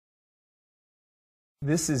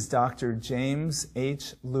This is Dr. James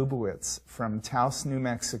H. Lubowitz from Taos, New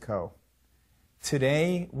Mexico.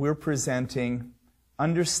 Today we're presenting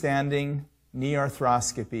Understanding Knee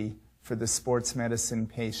Arthroscopy for the Sports Medicine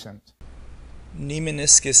Patient. Knee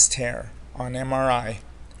meniscus tear on MRI.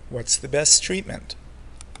 What's the best treatment?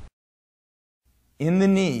 In the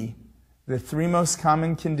knee, the three most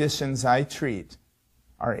common conditions I treat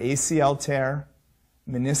are axial tear,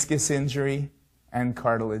 meniscus injury, and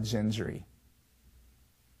cartilage injury.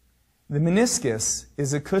 The meniscus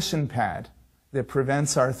is a cushion pad that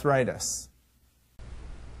prevents arthritis.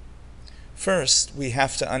 First, we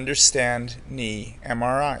have to understand knee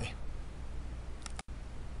MRI.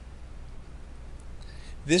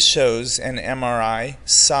 This shows an MRI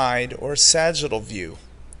side or sagittal view.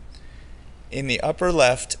 In the upper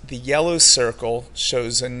left, the yellow circle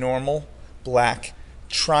shows a normal, black,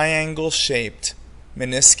 triangle-shaped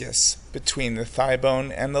meniscus between the thigh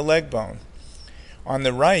bone and the leg bone. On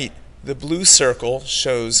the right, the blue circle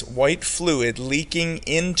shows white fluid leaking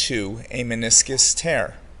into a meniscus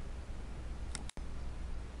tear.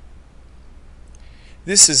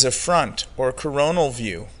 This is a front or coronal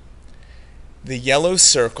view. The yellow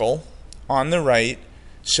circle on the right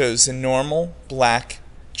shows a normal, black,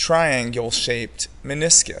 triangle-shaped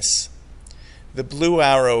meniscus. The blue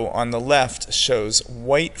arrow on the left shows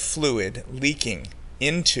white fluid leaking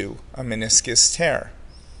into a meniscus tear.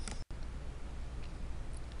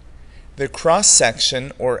 The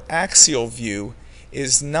cross-section or axial view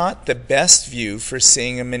is not the best view for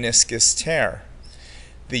seeing a meniscus tear.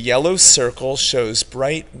 The yellow circle shows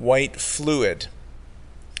bright white fluid,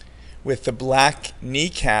 with the black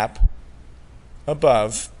kneecap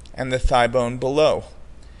above and the thigh bone below.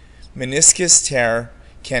 Meniscus tear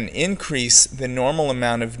can increase the normal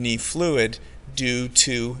amount of knee fluid due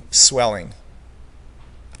to swelling.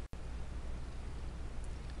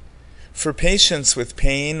 For patients with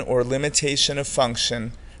pain or limitation of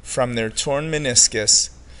function from their torn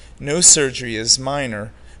meniscus, no surgery is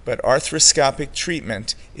minor, but arthroscopic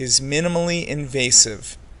treatment is minimally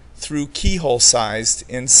invasive through keyhole-sized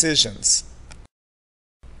incisions.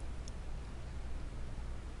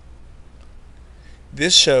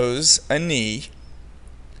 This shows a knee.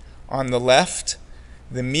 On the left,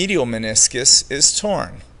 the medial meniscus is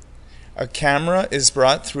torn. A camera is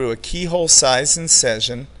brought through a keyhole-sized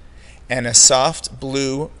incision and a soft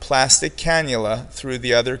blue plastic cannula through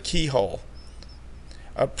the other keyhole.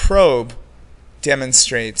 A probe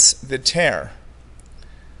demonstrates the tear.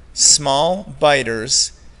 Small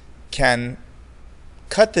biters can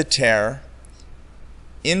cut the tear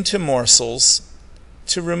into morsels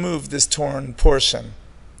to remove this torn portion.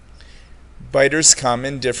 Biters come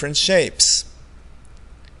in different shapes.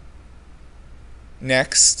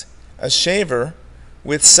 Next, a shaver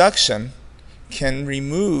with suction can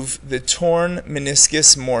remove the torn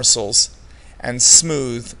meniscus morsels and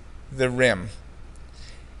smooth the rim.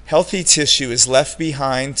 Healthy tissue is left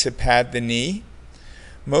behind to pad the knee.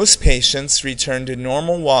 Most patients return to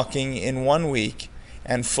normal walking in 1 week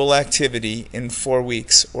and full activity in 4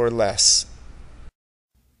 weeks or less.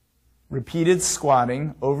 Repeated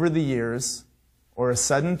squatting over the years or a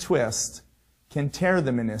sudden twist can tear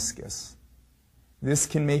the meniscus. This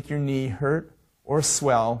can make your knee hurt or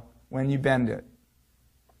swell when you bend it.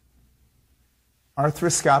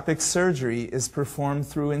 Arthroscopic surgery is performed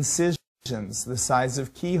through incisions the size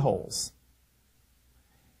of keyholes.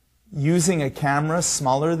 Using a camera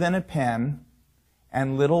smaller than a pen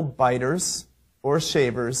and little biters or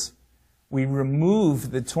shavers, we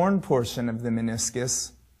remove the torn portion of the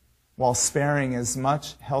meniscus while sparing as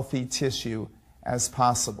much healthy tissue as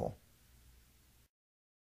possible.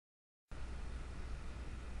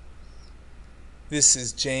 This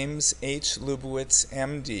is James H. Lubowitz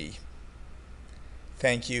MD.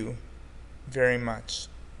 Thank you very much.